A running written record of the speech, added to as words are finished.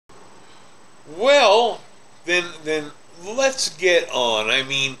Well, then let's get on. I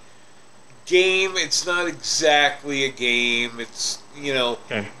mean, game. It's not exactly a game. It's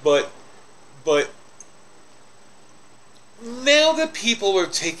Okay. but now that people are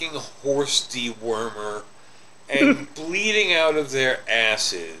taking horse dewormer and bleeding out of their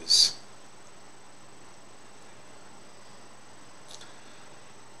asses,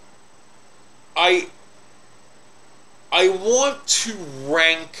 I I want to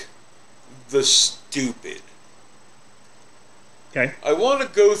rank the stupid. Okay. I want to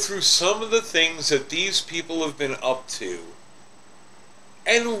go through some of the things that these people have been up to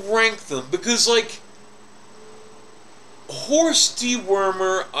and rank them because, like, horse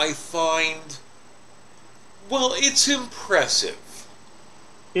dewormer, I find, well, it's impressive.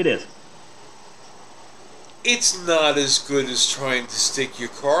 It is. It's not as good as trying to stick your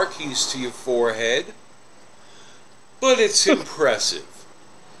car keys to your forehead, but it's impressive.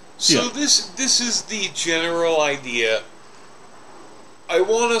 So Yeah. this is the general idea. I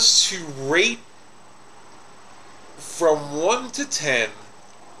want us to rate from 1 to 10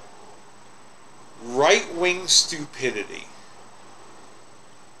 right-wing stupidity.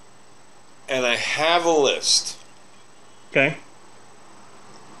 And I have a list. Okay.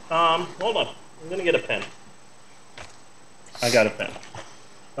 Hold on. I'm gonna get a pen. I got a pen.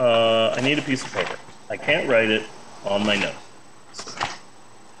 I need a piece of paper. I can't write it on my notes.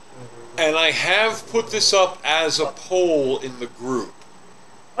 And I have put this up as a poll in the group.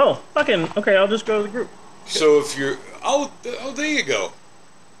 Oh, fucking okay. I'll just go to the group. So if you're... Oh, there you go.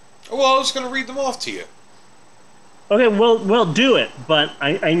 Well, I was going to read them off to you. Okay, well, do it. But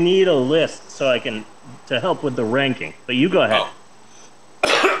I need a list so I can to help with the ranking. But you go ahead.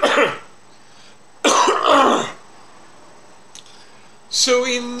 Oh. So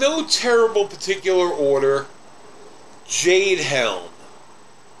in no terrible particular order, Jade Helm.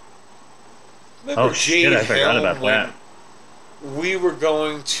 Remember Oh shit! I forgot Helm about when that. we were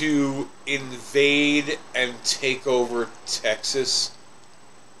going to invade and take over Texas?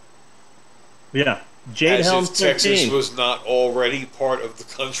 Yeah, Jade As Helm if Texas 13. was not already part of the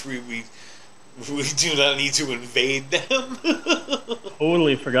country we do not need to invade them.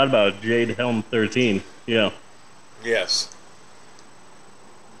 Totally forgot about Jade Helm 13. Yeah. Yes.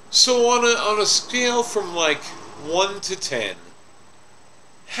 So on a scale from like 1 to 10,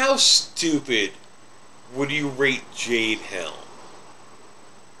 how stupid would you rate Jade Helm?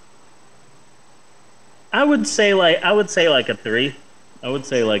 I would say like a 3. I would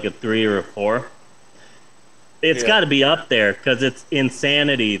say like a 3 or a 4. It's Yeah. got to be up there because it's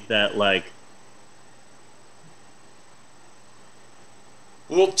insanity that like.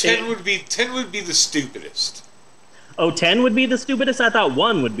 Well, 10 would be the stupidest. Oh, 10 would be the stupidest? I thought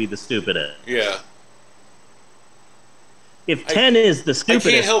 1 would be the stupidest. Yeah. If 10 is the I can't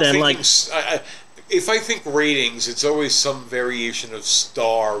stupidest, help then thinking. like. If I think ratings, it's always some variation of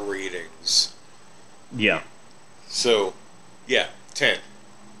star ratings. Yeah. So, yeah, 10.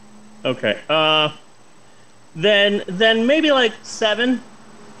 Okay. Then maybe like 7.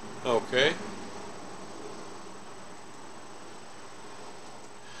 Okay.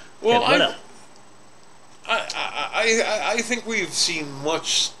 Well, Okay, what else? I think we've seen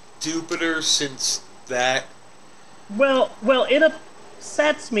much stupider since that. Well, it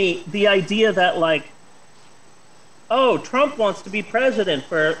upsets me the idea that like, oh, Trump wants to be president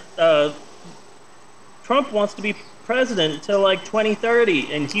until like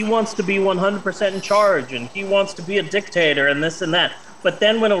 2030, and he wants to be 100% in charge, and he wants to be a dictator, and this and that. But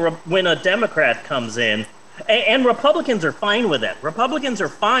then when a Democrat comes in, and Republicans are fine with that. Republicans are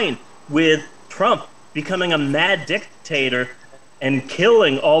fine with Trump becoming a mad dictator and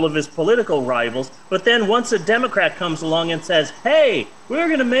killing all of his political rivals. But then once a Democrat comes along and says, hey, we're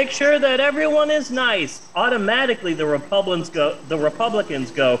going to make sure that everyone is nice, automatically the Republicans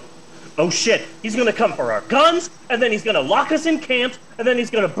go, oh shit, he's going to come for our guns, and then he's going to lock us in camps, and then he's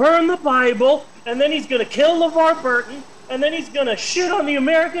going to burn the Bible, and then he's going to kill LeVar Burton, and then he's going to shit on the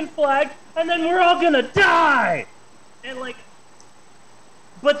American flag, and then we're all going to die. And like,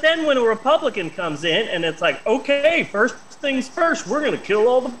 but then when a Republican comes in and it's like, okay, first things first, we're going to kill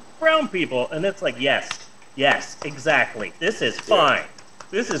all the brown people. And it's like, yes, exactly. This is fine.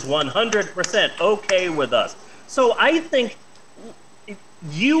 This is 100% okay with us. So I think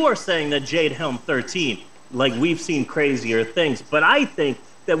you are saying that Jade Helm 13, like we've seen crazier things, but I think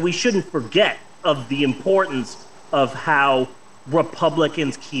that we shouldn't forget of the importance of how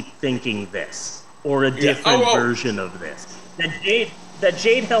Republicans keep thinking this or a different version of this. That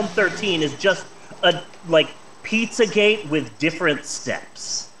Jade Helm 13 is just a like Pizzagate with different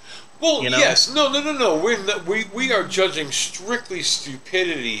steps. Well, yes, no. We are judging strictly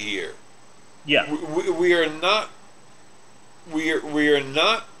stupidity here. Yeah. We are not we are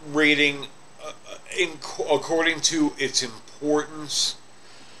not rating according to its importance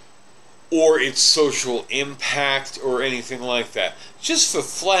or its social impact or anything like that. Just for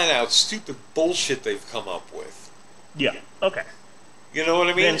flat out stupid bullshit they've come up with. Yeah. Okay. You know what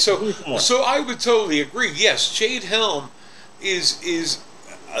I mean? Then So I would totally agree. Yes, Jade Helm is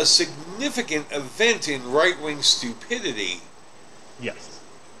a significant event in right-wing stupidity. Yes.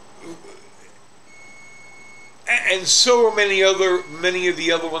 And so are many of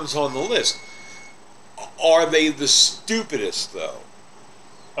the other ones on the list. Are they the stupidest though?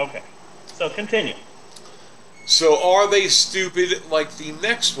 Okay. So continue. So are they stupid like the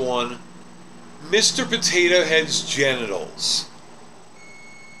next one, Mr. Potato Head's genitals?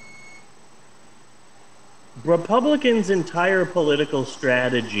 Republicans' entire political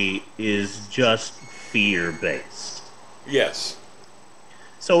strategy is just fear-based. Yes.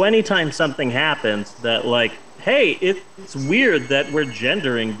 So anytime something happens that, like, hey, it's weird that we're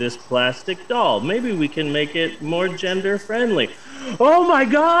gendering this plastic doll. Maybe we can make it more gender-friendly. Oh my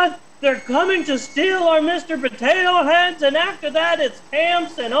God! They're coming to steal our Mr. Potato Heads, and after that it's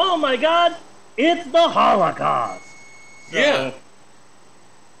camps, and oh my God, it's the Holocaust. So, yeah.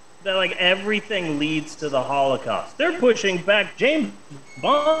 that like everything leads to the Holocaust. They're pushing back James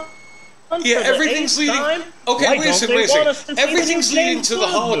Bond. Yeah, everything's leading. Time? Okay, Why wait a second. Everything's leading James to the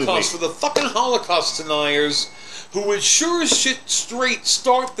Bond Holocaust movie? for the fucking Holocaust deniers, who would sure as shit straight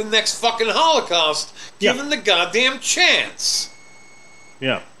start the next fucking Holocaust, given the goddamn chance.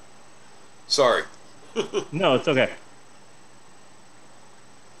 Yeah. Sorry. No, it's okay.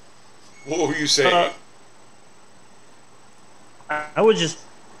 What were you saying? I was just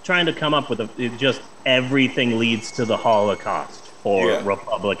trying to come up with just everything leads to the Holocaust for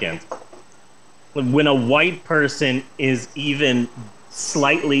Republicans. When a white person is even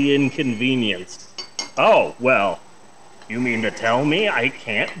slightly inconvenienced. Oh, well, you mean to tell me I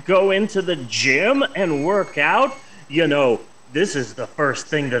can't go into the gym and work out? You know, this is the first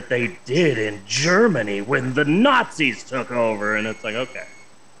thing that they did in Germany when the Nazis took over. And it's like, okay,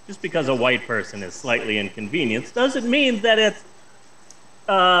 just because a white person is slightly inconvenienced doesn't mean that it's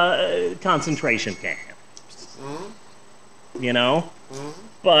concentration camps. Mm-hmm. You know? Mm-hmm.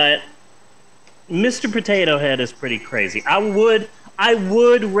 But Mr. Potato Head is pretty crazy. I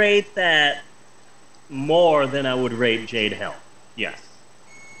would rate that more than I would rate Jade Helm. Yes.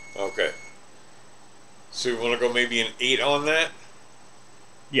 Okay. So you want to go maybe an 8 on that?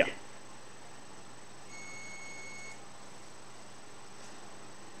 Yeah.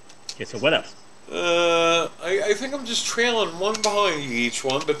 Okay, so what else? I think I'm just trailing one behind you each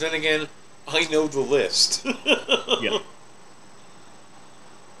one, but then again, I know the list. Yeah.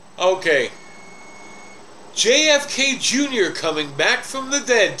 Okay. JFK Jr. coming back from the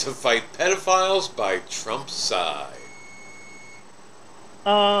dead to fight pedophiles by Trump's side.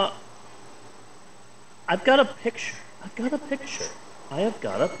 I've got a picture. I have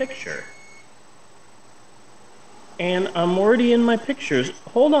got a picture. And I'm already in my pictures.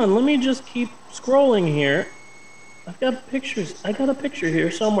 Hold on, let me just keep scrolling here. I've got pictures. I got a picture here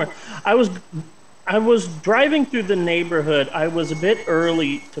somewhere. I was driving through the neighborhood. I was a bit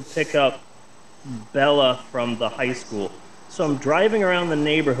early to pick up Bella from the high school. So I'm driving around the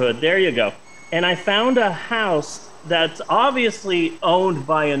neighborhood. There you go. And I found a house that's obviously owned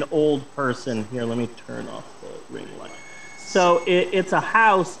by an old person. Here, let me turn off the ring light. So it's a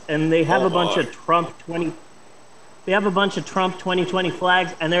house, and they have a bunch of Trump 20. They have a bunch of Trump 2020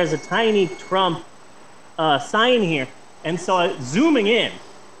 flags, and there's a tiny Trump sign here. And so zooming in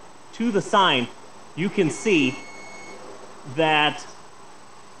to the sign, you can see that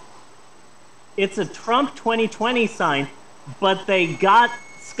it's a Trump 2020 sign, but they got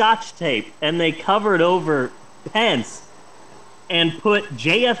Scotch tape and they covered over Pence and put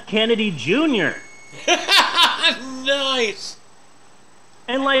JF Kennedy Jr. Nice.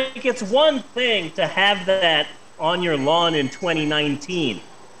 And like, it's one thing to have that on your lawn in 2019,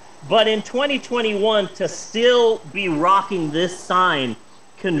 but in 2021 to still be rocking this sign,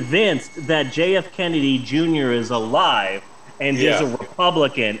 convinced that JF Kennedy Jr. is alive and is a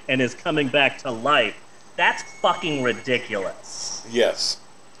Republican and is coming back to life, that's fucking ridiculous. Yes.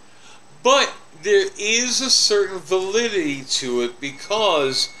 But there is a certain validity to it,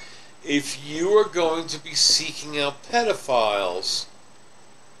 because if you are going to be seeking out pedophiles,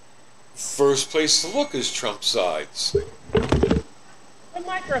 first place to look is Trump sides. A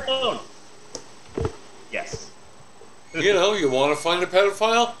microphone. Yes. You know, you want to find a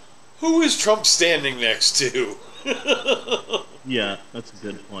pedophile? Who is Trump standing next to? Yeah, that's a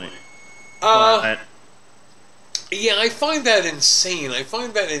good point. Yeah, I find that insane. I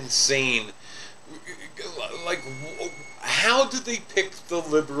find that insane. Like, how did they pick the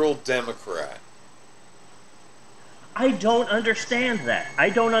liberal Democrat? I don't understand that. I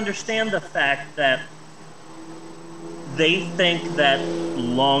don't understand the fact that they think that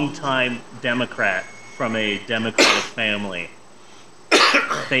longtime Democrat from a Democratic family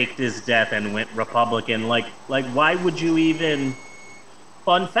faked his death and went Republican. Like, why would you even?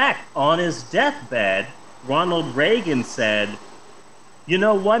 Fun fact: on his deathbed, Ronald Reagan said, "You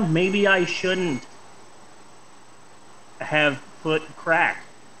know what? Maybe I shouldn't have put crack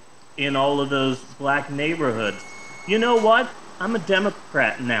in all of those black neighborhoods. You know what? I'm a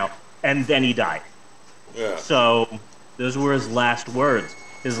Democrat now." And then he died. Yeah. So those were his last words.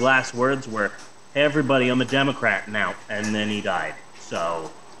 His last words were, "Hey, everybody, I'm a Democrat now." And then he died.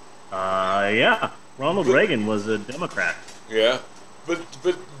 So, yeah, Ronald Reagan was a Democrat. Yeah, but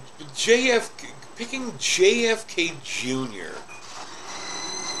picking JFK Jr.,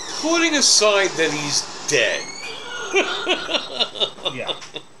 putting aside that he's dead. Yeah.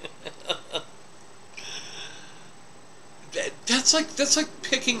 That's like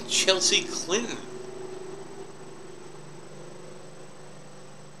picking Chelsea Clinton.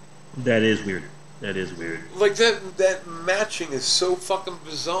 That is weird. That is weird. Like that matching is so fucking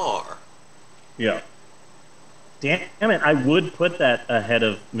bizarre. Yeah. Damn it, I would put that ahead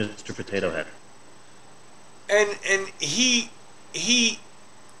of Mr. Potato Head. And he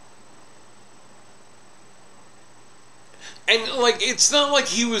and like it's not like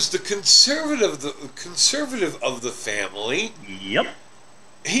he was the conservative of the family. Yep.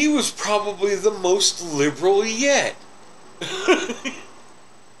 He was probably the most liberal yet.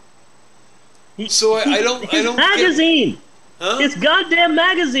 So I don't magazine. Huh? His goddamn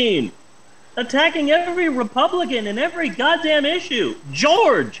magazine, attacking every Republican in every goddamn issue.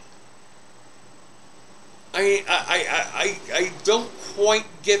 George. I don't quite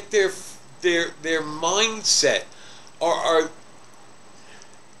get their mindset. Are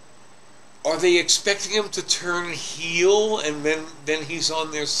they expecting him to turn heel and then he's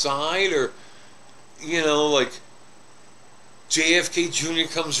on their side, or like JFK Jr.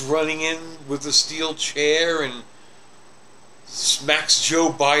 comes running in with a steel chair and smacks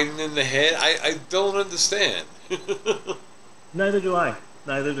Joe Biden in the head? I don't understand. Neither do I.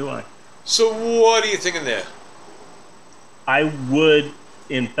 So what are you thinking there? I would,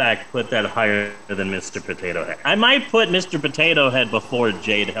 in fact, put that higher than Mr. Potato Head. I might put Mr. Potato Head before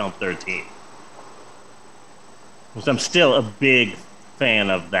Jade Helm 13. Because I'm still a big fan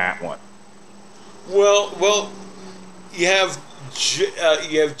of that one. Well, you have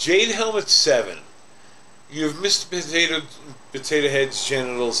Jade Helm at 7. You have Mr. Potato Head's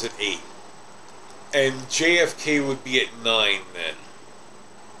genitals at 8, and JFK would be at 9 then.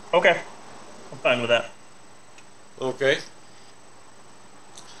 Okay, I'm fine with that. Okay.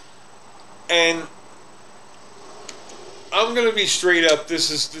 And I'm gonna be straight up.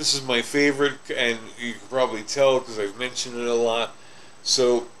 This is my favorite, and you can probably tell because I've mentioned it a lot.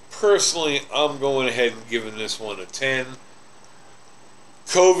 So personally, I'm going ahead and giving this one a 10.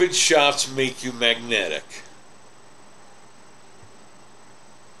 COVID shots make you magnetic.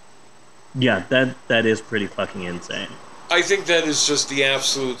 Yeah, that is pretty fucking insane. I think that is just the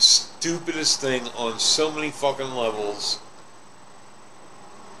absolute stupidest thing on so many fucking levels.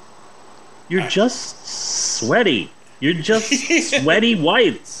 You're just sweaty. You're just sweaty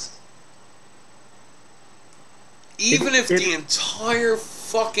whites. Even if the entire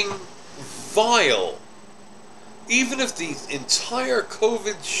fucking vial, even if the entire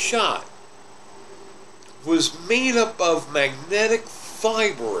COVID shot was made up of magnetic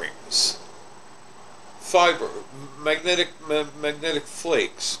magnetic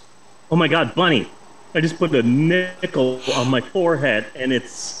flakes. Oh my god, Bunny! I just put a nickel on my forehead and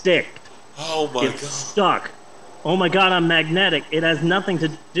it's sticked. Oh my god. It's stuck. Oh my god, I'm magnetic. It has nothing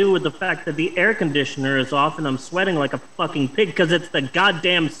to do with the fact that the air conditioner is off and I'm sweating like a fucking pig because it's the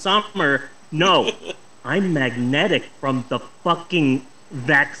goddamn summer. No, I'm magnetic from the fucking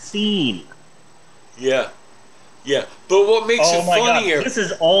vaccine. Yeah. Yeah. But what makes it funnier... God, this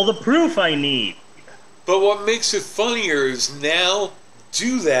is all the proof I need. But what makes it funnier is now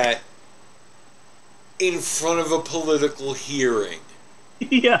do that in front of a political hearing.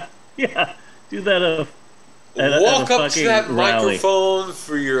 Yeah. Do that walk up to that rally. microphone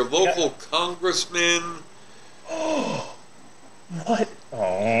for your local congressman. Oh, what?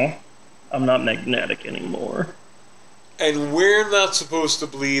 Oh, I'm not magnetic anymore. And we're not supposed to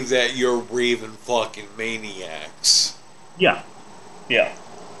believe that you're raving fucking maniacs. Yeah.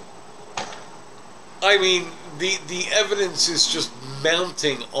 I mean, the evidence is just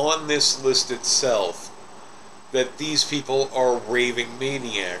mounting on this list itself that these people are raving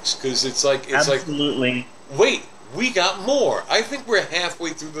maniacs, because it's Absolutely. like, wait, we got more. I think we're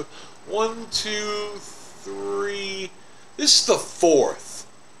halfway through the 1, 2, 3. This is the 4th.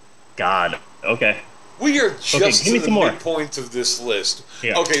 God. Okay. We are Okay, just give me to the some more. midpoint of this list.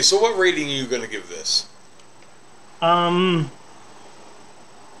 Yeah. Okay, so what rating are you going to give this? I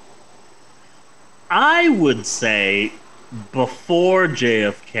would say before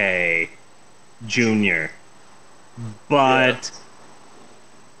JFK Jr., but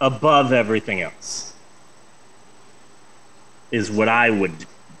above everything else is what I would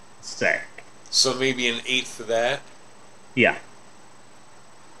say. So maybe an 8 for that. Yeah.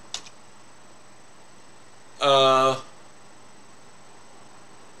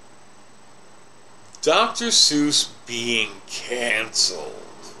 Dr. Seuss being canceled.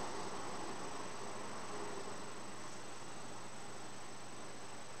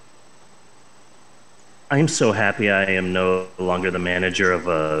 I'm so happy I am no longer the manager of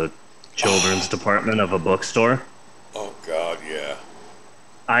a children's department of a bookstore. Oh God, yeah.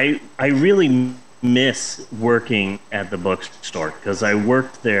 I really miss working at the bookstore because I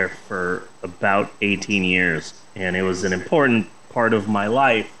worked there for about 18 years and it was an important part of my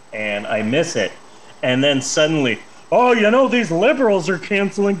life and I miss it. And then suddenly, oh, you know, these liberals are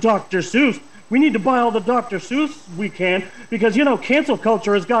canceling Dr. Seuss. We need to buy all the Dr. Seuss we can because, you know, cancel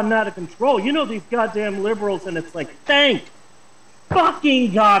culture has gotten out of control. You know, these goddamn liberals. And it's like, thank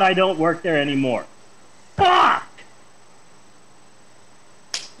fucking God I don't work there anymore. Fuck!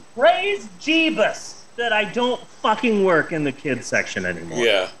 Praise Jeebus that I don't fucking work in the kids section anymore.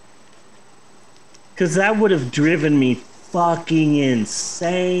 Yeah. Because that would have driven me fucking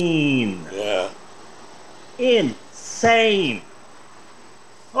insane. Yeah. Insane.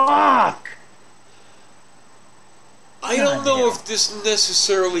 Fuck! I don't know if this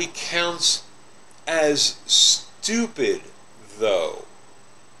necessarily counts as stupid, though.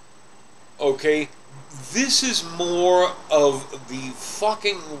 Okay? This is more of the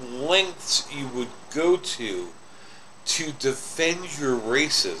fucking lengths you would go to defend your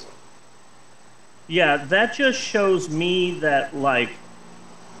racism. Yeah, that just shows me that, like,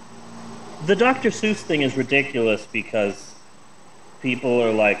 the Dr. Seuss thing is ridiculous because people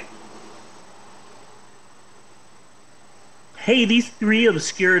are like, hey, these 3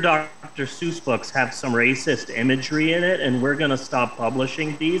 obscure Dr. Seuss books have some racist imagery in it, and we're going to stop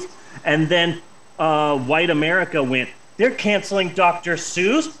publishing these. And then white America went, they're canceling Dr.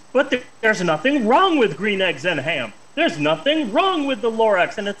 Seuss, but there's nothing wrong with Green Eggs and Ham. There's nothing wrong with the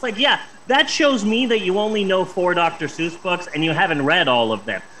Lorax. And it's like, yeah, that shows me that you only know 4 Dr. Seuss books, and you haven't read all of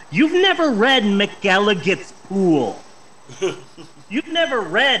them. You've never read McElligot's Pool. You've never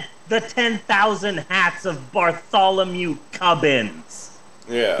read The 10,000 Hats of Bartholomew Cubbins.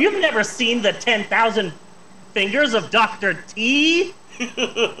 Yeah. You've never seen The 10,000 Fingers of Dr. T. You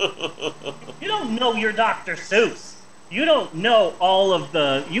don't know your Dr. Seuss. You don't know all of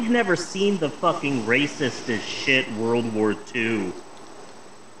the... You've never seen the fucking racist as shit World War II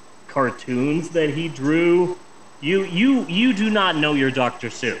cartoons that he drew. You do not know your Dr.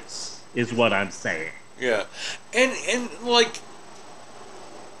 Seuss, is what I'm saying. Yeah. And like...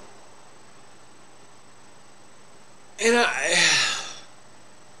 And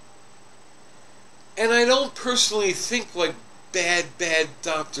I don't personally think like bad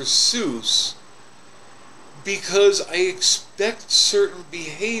Dr. Seuss, because I expect certain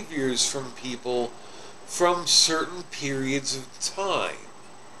behaviors from people from certain periods of time.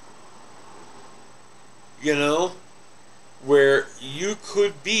 You know? Where you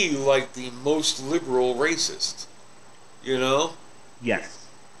could be like the most liberal racist. You know? Yes.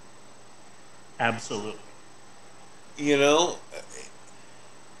 Absolutely. You know?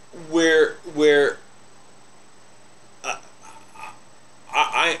 Where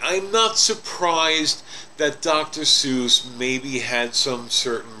I'm not surprised that Dr. Seuss maybe had some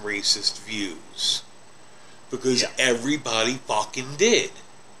certain racist views. Because everybody fucking did.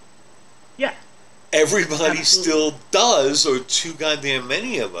 Yeah. Everybody Absolutely. still does, or too goddamn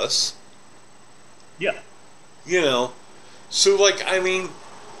many of us. Yeah. You know? So, like, I mean,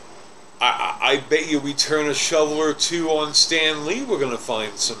 I bet you we turn a shovel or 2 on Stan Lee, we're gonna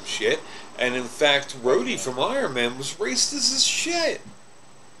find some shit. And in fact, Rhodey from Iron Man was racist as shit.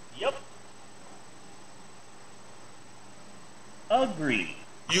 Yep. Agreed.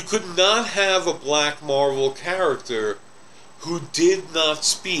 You could not have a black Marvel character who did not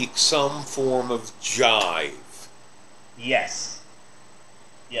speak some form of jive. Yes.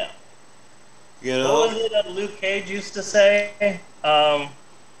 Yeah. You know? What was it that Luke Cage used to say?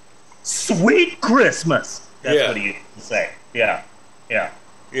 Sweet Christmas. That's what he used to say. Yeah. Yeah.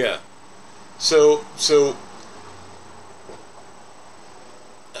 Yeah. So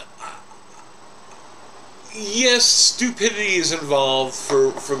yes, stupidity is involved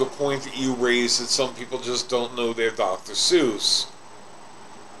for the point that you raised that some people just don't know their Dr. Seuss.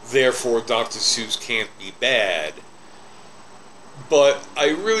 Therefore, Dr. Seuss can't be bad. But I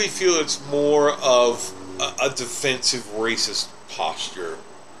really feel it's more of a defensive racist posture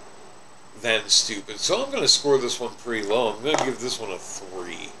than stupid. So I'm going to score this one pretty low. I'm going to give this one a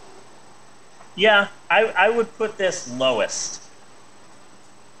 3. Yeah, I would put this lowest.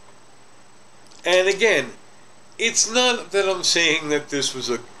 And again, it's not that I'm saying that this was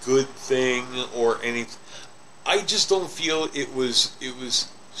a good thing or anything. I just don't feel it was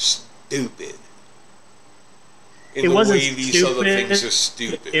stupid. In the way these other things are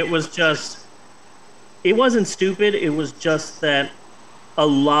stupid. It wasn't stupid. It was just that a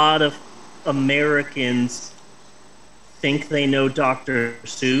lot of Americans think they know Dr.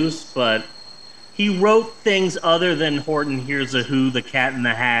 Seuss, but he wrote things other than Horton Hears a Who, The Cat in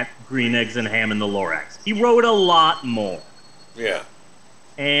the Hat, Green Eggs and Ham, and the Lorax. He wrote a lot more. Yeah.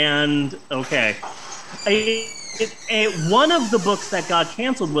 And, okay. One of the books that got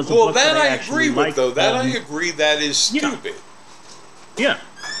canceled was a book book that I actually agree with, though. That I agree that is stupid. Yeah.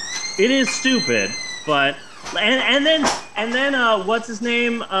 It is stupid, but... And then what's his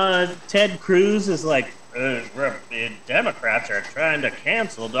name? Ted Cruz is like, Democrats are trying to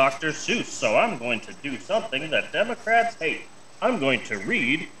cancel Dr. Seuss, so I'm going to do something that Democrats hate. I'm going to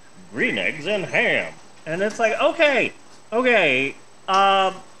read Green Eggs and Ham. And it's like, okay,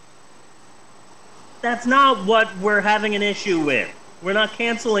 that's not what we're having an issue with. We're not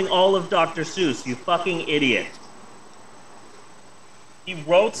canceling all of Dr. Seuss, you fucking idiot. He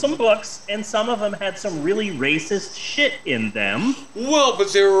wrote some books, and some of them had some really racist shit in them. Well,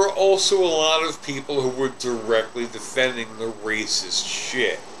 but there were also a lot of people who were directly defending the racist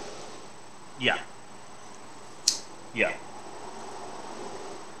shit. Yeah. Yeah.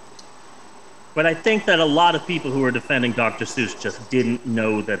 But I think that a lot of people who are defending Dr. Seuss just didn't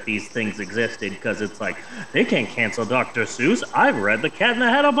know that these things existed, because it's like, they can't cancel Dr. Seuss. I've read The Cat in the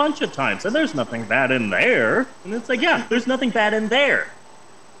Hat a bunch of times, and there's nothing bad in there. And it's like, yeah, there's nothing bad in there.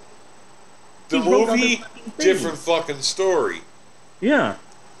 The movie, different fucking story. Yeah.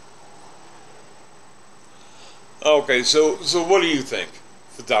 Okay, so what do you think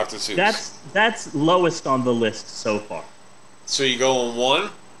for Dr. Seuss? That's lowest on the list so far. So you go on 1?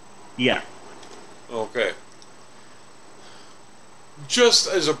 Yeah. Okay. Just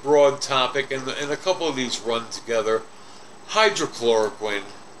as a broad topic, and a couple of these run together, hydrochloroquine.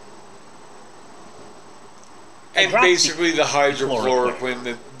 And basically the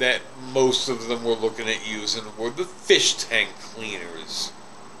hydrochloroquine that most of them were looking at using were the fish tank cleaners.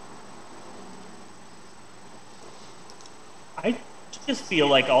 I just feel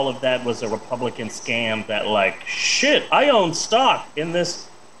like all of that was a Republican scam that, like, shit, I own stock in this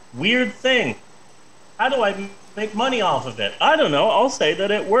weird thing. How do I make money off of it? I don't know. I'll say that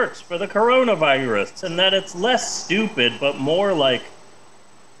it works for the coronavirus and that it's less stupid, but more like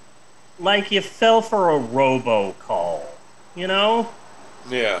you fell for a robocall, you know?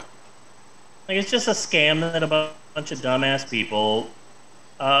 Yeah. Like, it's just a scam that a bunch of dumbass people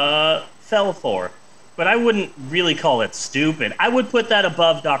fell for. But I wouldn't really call it stupid. I would put that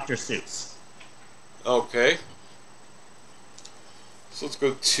above Dr. Seuss. Okay. So let's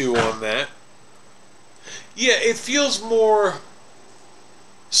go 2 on that. Yeah, it feels more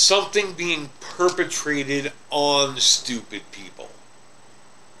something being perpetrated on stupid people.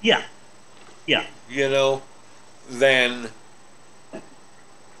 Yeah. Yeah. You know, than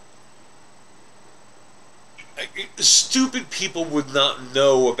stupid people would not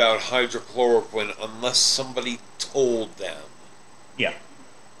know about hydrochloroquine unless somebody told them. Yeah.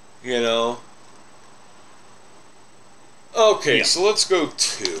 You know? Okay, yeah. So let's go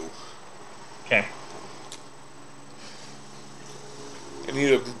 2. Okay. I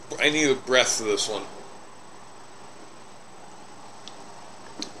need a breath for this one.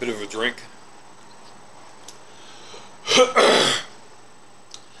 Bit of a drink.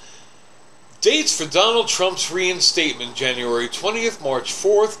 Dates for Donald Trump's reinstatement: January 20th, March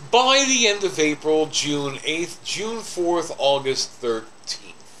 4th, by the end of April, June 8th, June 4th, August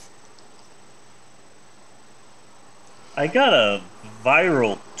 13th. I got a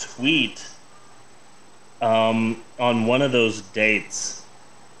viral tweet on one of those dates.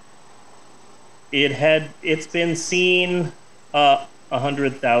 It's been seen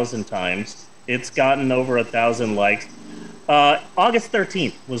 100,000 times. It's gotten over 1,000 likes. August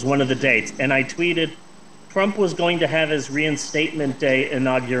 13th was one of the dates, and I tweeted Trump was going to have his reinstatement day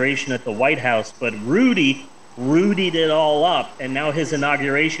inauguration at the White House, but Rudy'd it all up, and now his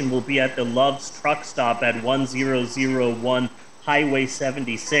inauguration will be at the Love's truck stop at 1001 Highway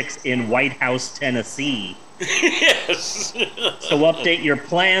 76 in White House, Tennessee. Yes. So update your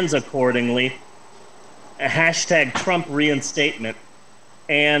plans accordingly. A hashtag Trump reinstatement.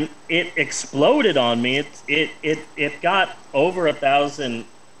 And it exploded on me. It got over 1,000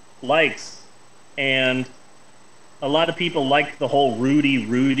 likes, and a lot of people liked the whole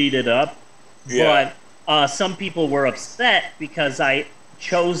Rudied it up. Yeah. But some people were upset because I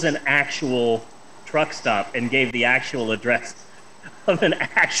chose an actual truck stop and gave the actual address of an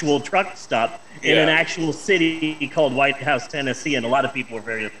actual truck stop in an actual city called White House, Tennessee, and a lot of people were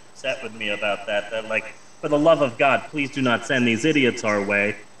very upset with me about that. That, like, for the love of God, please do not send these idiots our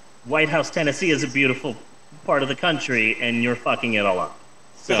way. White House, Tennessee is a beautiful part of the country, and you're fucking it all up.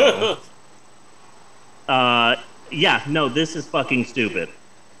 So, yeah, no, this is fucking stupid.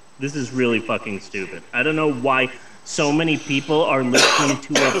 This is really fucking stupid. I don't know why so many people are listening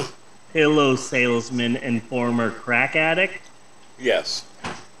to a pillow salesman and former crack addict. Yes.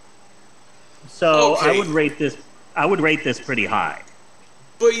 So okay. I would rate this pretty high.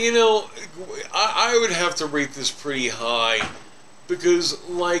 But you know, I would have to rate this pretty high because,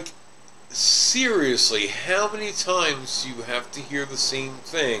 like, seriously, how many times do you have to hear the same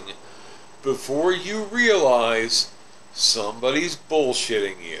thing before you realize somebody's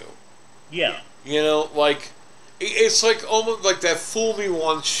bullshitting you? Yeah. You know, like, it's like almost like that fool me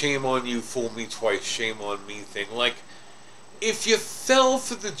once, shame on you, fool me twice, shame on me thing. Like, if you fell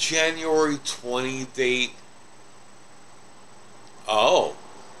for the January 20 date, oh.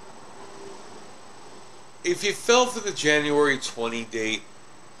 If you fell for the January 20 date,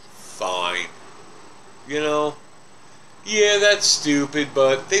 fine. You know? Yeah, that's stupid,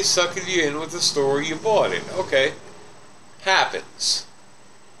 but they suckered you in with the story, you bought it. Okay. Happens.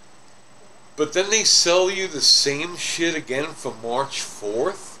 But then they sell you the same shit again for March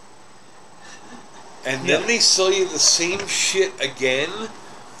 4th? And then they sell you the same shit again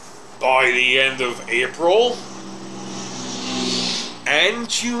by the end of April? And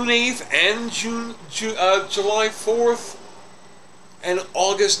June 8th, and July 4th, and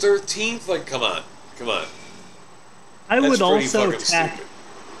August 13th. Like, come on. I That's would pretty also fucking tack. stupid.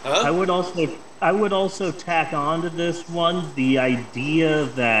 Huh? I would also tack onto this one the idea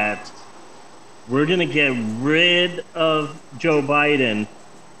that we're gonna get rid of Joe Biden,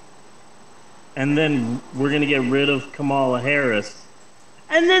 and then we're gonna get rid of Kamala Harris,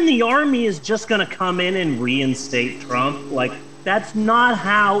 and then the army is just gonna come in and reinstate Trump. Like, that's not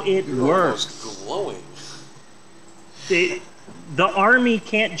how it works. Almost glowing. The army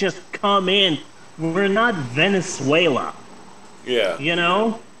can't just come in. We're not Venezuela. Yeah. You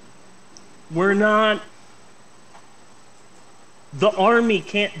know? We're not... The army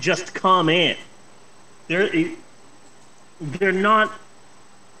can't just come in. They're not...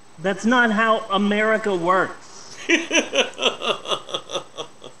 That's not how America works.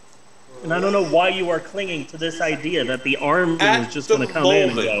 And I don't know why you are clinging to this idea that the army is just going to come in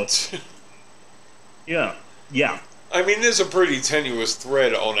and go. Yeah. I mean, there's a pretty tenuous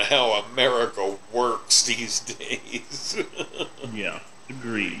thread on how America works these days. Yeah,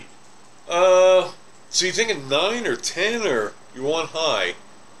 agreed. So you thinking 9 or 10, or you want high?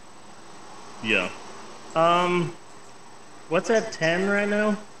 Yeah. What's at 10 right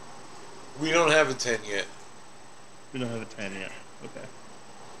now? We don't have a 10 yet. We don't have a 10 yet. Okay.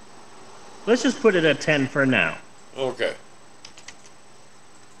 Let's just put it at 10 for now. Okay.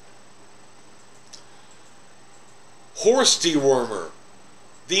 Horse dewormer.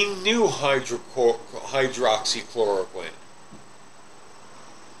 The new hydroxychloroquine.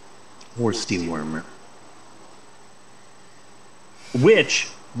 Horse dewormer. Which,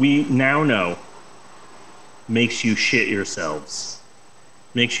 we now know, makes you shit yourselves.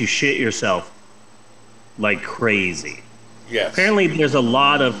 Makes you shit yourself like crazy. Yes. Apparently there's a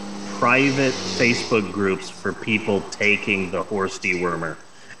lot of private Facebook groups for people taking the horse dewormer.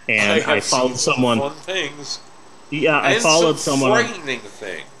 And I followed someone... Fun things. Yeah, I followed someone... frightening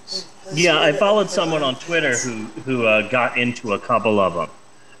things. Yeah, I followed someone on Twitter who got into a couple of them.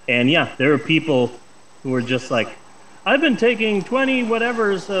 And yeah, there were people who were just like, I've been taking 20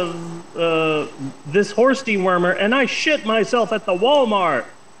 whatevers of this horse dewormer, and I shit myself at the Walmart.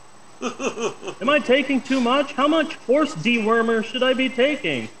 Am I taking too much? How much horse dewormer should I be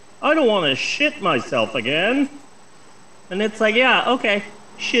taking? I don't want to shit myself again. And it's like, yeah, okay.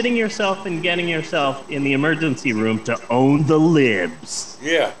 Shitting yourself and getting yourself in the emergency room to own the libs.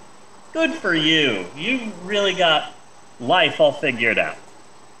 Yeah. Good for you. You really got life all figured out.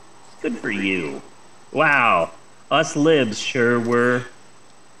 Good for you. Wow. Us libs sure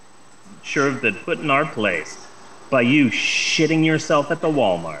have been put in our place by you shitting yourself at the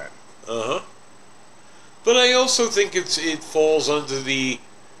Walmart. Uh-huh. But I also think it falls under the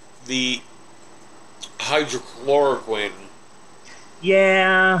hydrochloroquine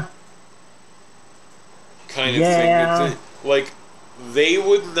Yeah, kind of thing. yeah. Like, they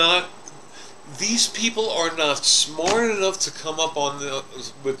would not. These people are not smart enough to come up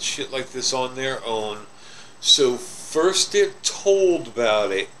with shit like this on their own. So first they're told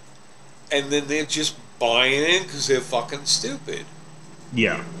about it, and then they're just buying in because they're fucking stupid.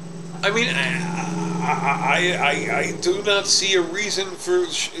 Yeah. I mean, I do not see a reason for.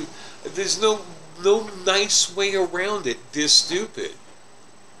 There's no nice way around it. They're stupid.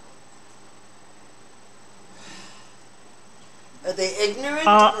 Are they ignorant or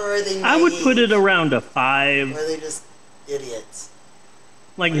are they naive? I would put it around a 5. Or are they just idiots?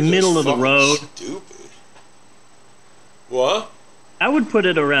 Like middle of the road. Stupid. What? I would put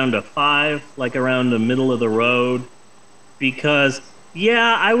it around a 5, like around the middle of the road. Because,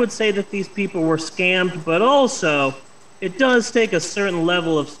 yeah, I would say that these people were scammed, but also, it does take a certain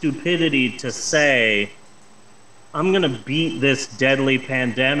level of stupidity to say, I'm gonna beat this deadly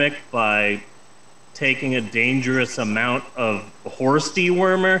pandemic by taking a dangerous amount of horse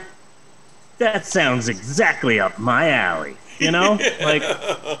dewormer. That sounds exactly up my alley, you know? Like,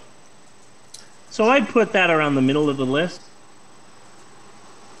 so I'd put that around the middle of the list.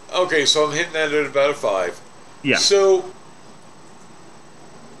 Okay, so I'm hitting that at about a 5. Yeah. So,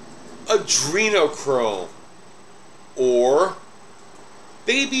 adrenochrome or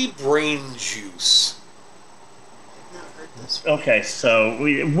baby brain juice. I've not heard this. Okay, so,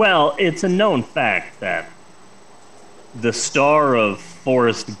 well, it's a known fact that the star of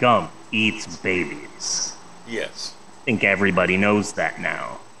Forrest Gump eats babies. Yes. I think everybody knows that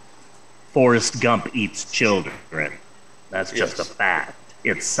now. Forrest Gump eats children. That's just Yes. a fact.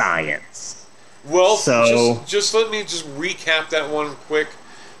 It's science. Well, So- just let me just recap that one quick,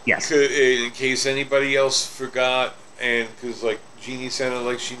 Yes. in case anybody else forgot, and because like Jeannie sounded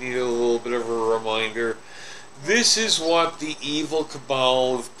like she needed a little bit of a reminder. This is what the evil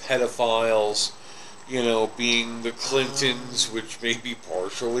cabal of pedophiles, you know, being the Clintons, which may be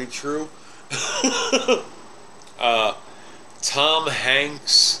partially true, Tom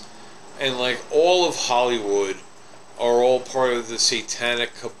Hanks, and like all of Hollywood are all part of the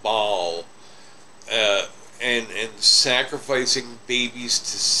satanic cabal, and sacrificing babies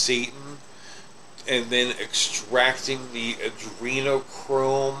to Satan, and then extracting the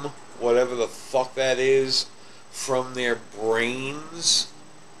adrenochrome, whatever the fuck that is, from their brains.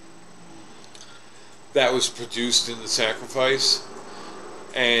 That was produced in the sacrifice,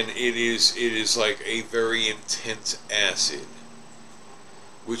 and it is like a very intense acid,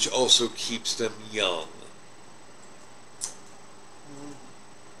 which also keeps them young.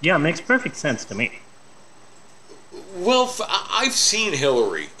 Yeah, it makes perfect sense to me. Well, I've seen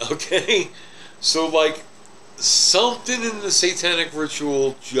Hillary, okay? So, like, something in the satanic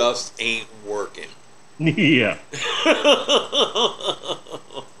ritual just ain't working. Yeah.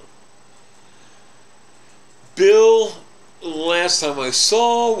 Bill, last time I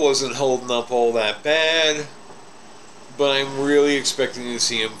saw, wasn't holding up all that bad, but I'm really expecting to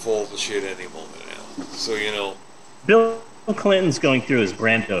see him fall to shit any moment now. So, you know, Bill Clinton's going through his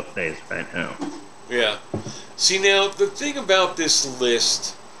Brando phase right now. yeah. See, now, the thing about this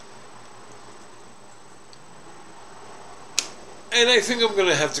list, and I think I'm going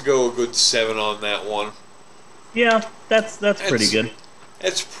to have to go a good 7 on that one. Yeah, that's pretty good.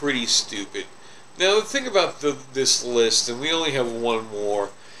 That's pretty stupid. Now, the thing about this list, and we only have one more,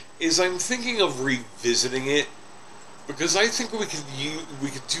 is I'm thinking of revisiting it, because I think we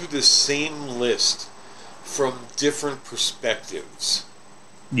could do the same list from different perspectives.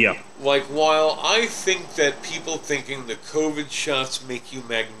 Yeah. Like, while I think that people thinking the COVID shots make you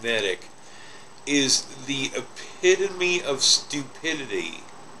magnetic is the epitome of stupidity,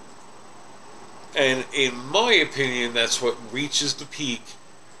 and in my opinion, that's what reaches the peak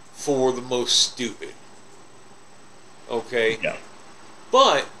for the most stupid. Okay? Yeah.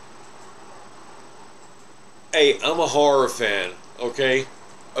 But, hey, I'm a horror fan, okay?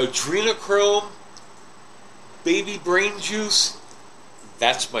 Adrenochrome, baby brain juice,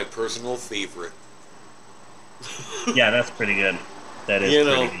 that's my personal favorite. Yeah, that's pretty good. That is You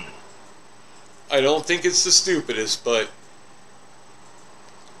pretty know. good. I don't think it's the stupidest, but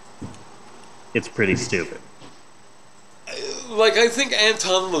It's pretty stupid. like, I think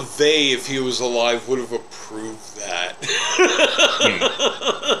Anton LaVey, if he was alive, would have approved that.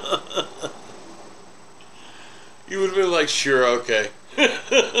 He would have been like, sure, okay.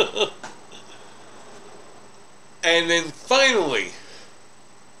 And then finally,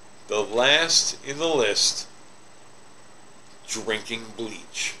 the last in the list, drinking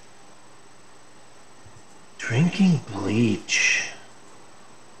bleach. Drinking bleach.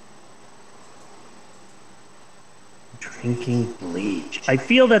 Drinking bleach. I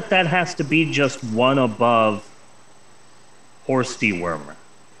feel that that has to be just one above horse dewormer.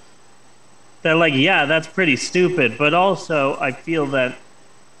 That, like, yeah, that's pretty stupid, but also I feel that,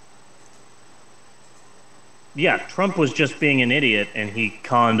 yeah, Trump was just being an idiot and he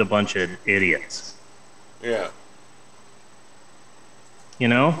conned a bunch of idiots. Yeah. You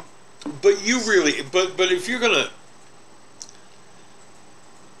know? But if you're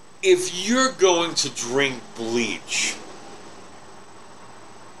going to drink bleach,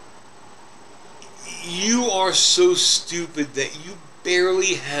 you are so stupid that you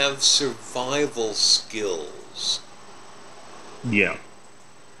barely have survival skills. Yeah.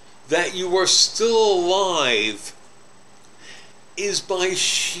 That you are still alive is by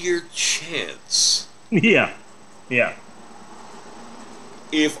sheer chance. Yeah. Yeah.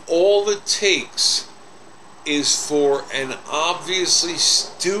 If all it takes is for an obviously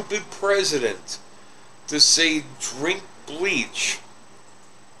stupid president to say drink bleach,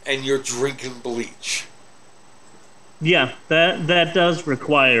 and you're drinking bleach. Yeah, that does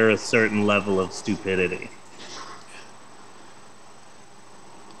require a certain level of stupidity.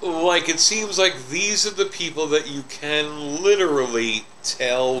 Like, it seems like these are the people that you can literally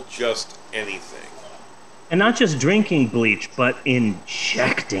tell just anything. And not just drinking bleach, but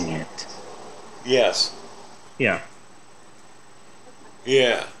injecting it. Yes. Yeah.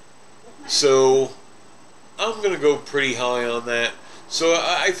 Yeah. So, I'm going to go pretty high on that. So,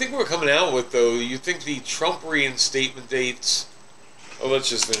 I think we're coming out with, though, you think the Trump reinstatement dates... Oh, let's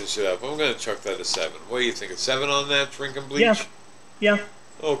just finish it up. I'm going to chuck that a 7. What do you think? A 7 on that, drinking bleach? Yeah. Yeah.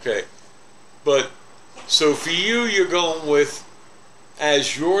 Okay. But, so for you, you're going with,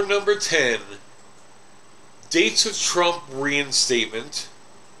 as your number 10, dates of Trump reinstatement.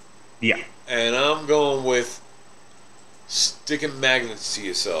 Yeah. And I'm going with sticking magnets to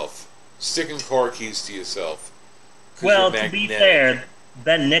yourself. Sticking car keys to yourself. Well, to be fair,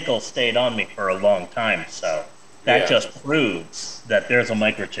 Ben Nichols stayed on me for a long time, so that just proves that there's a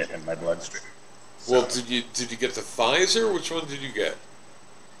microchip in my bloodstream. So. Well, did you get the Pfizer? Which one did you get?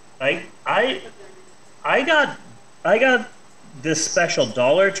 I got this special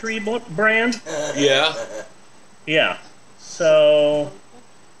Dollar Tree brand. Yeah. Yeah. So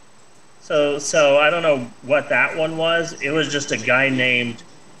I don't know what that one was. It was just a guy named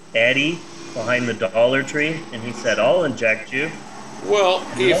Eddie behind the Dollar Tree, and he said, "I'll inject you." Well,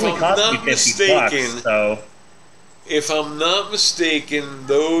 if I'm not mistaken, so if I'm not mistaken,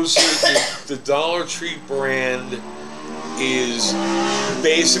 those are the Dollar Tree brand is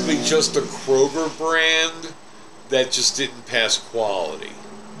basically just a Kroger brand that just didn't pass quality.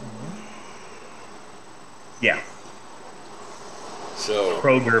 Yeah. So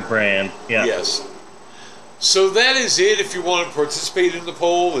Kroger brand. Yeah. Yes. So that is it. If you want to participate in the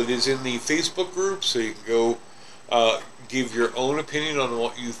poll, it is in the Facebook group, so you can go give your own opinion on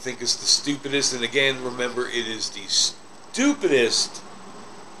what you think is the stupidest. And again, remember, it is the stupidest,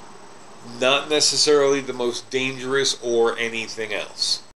 not necessarily the most dangerous or anything else.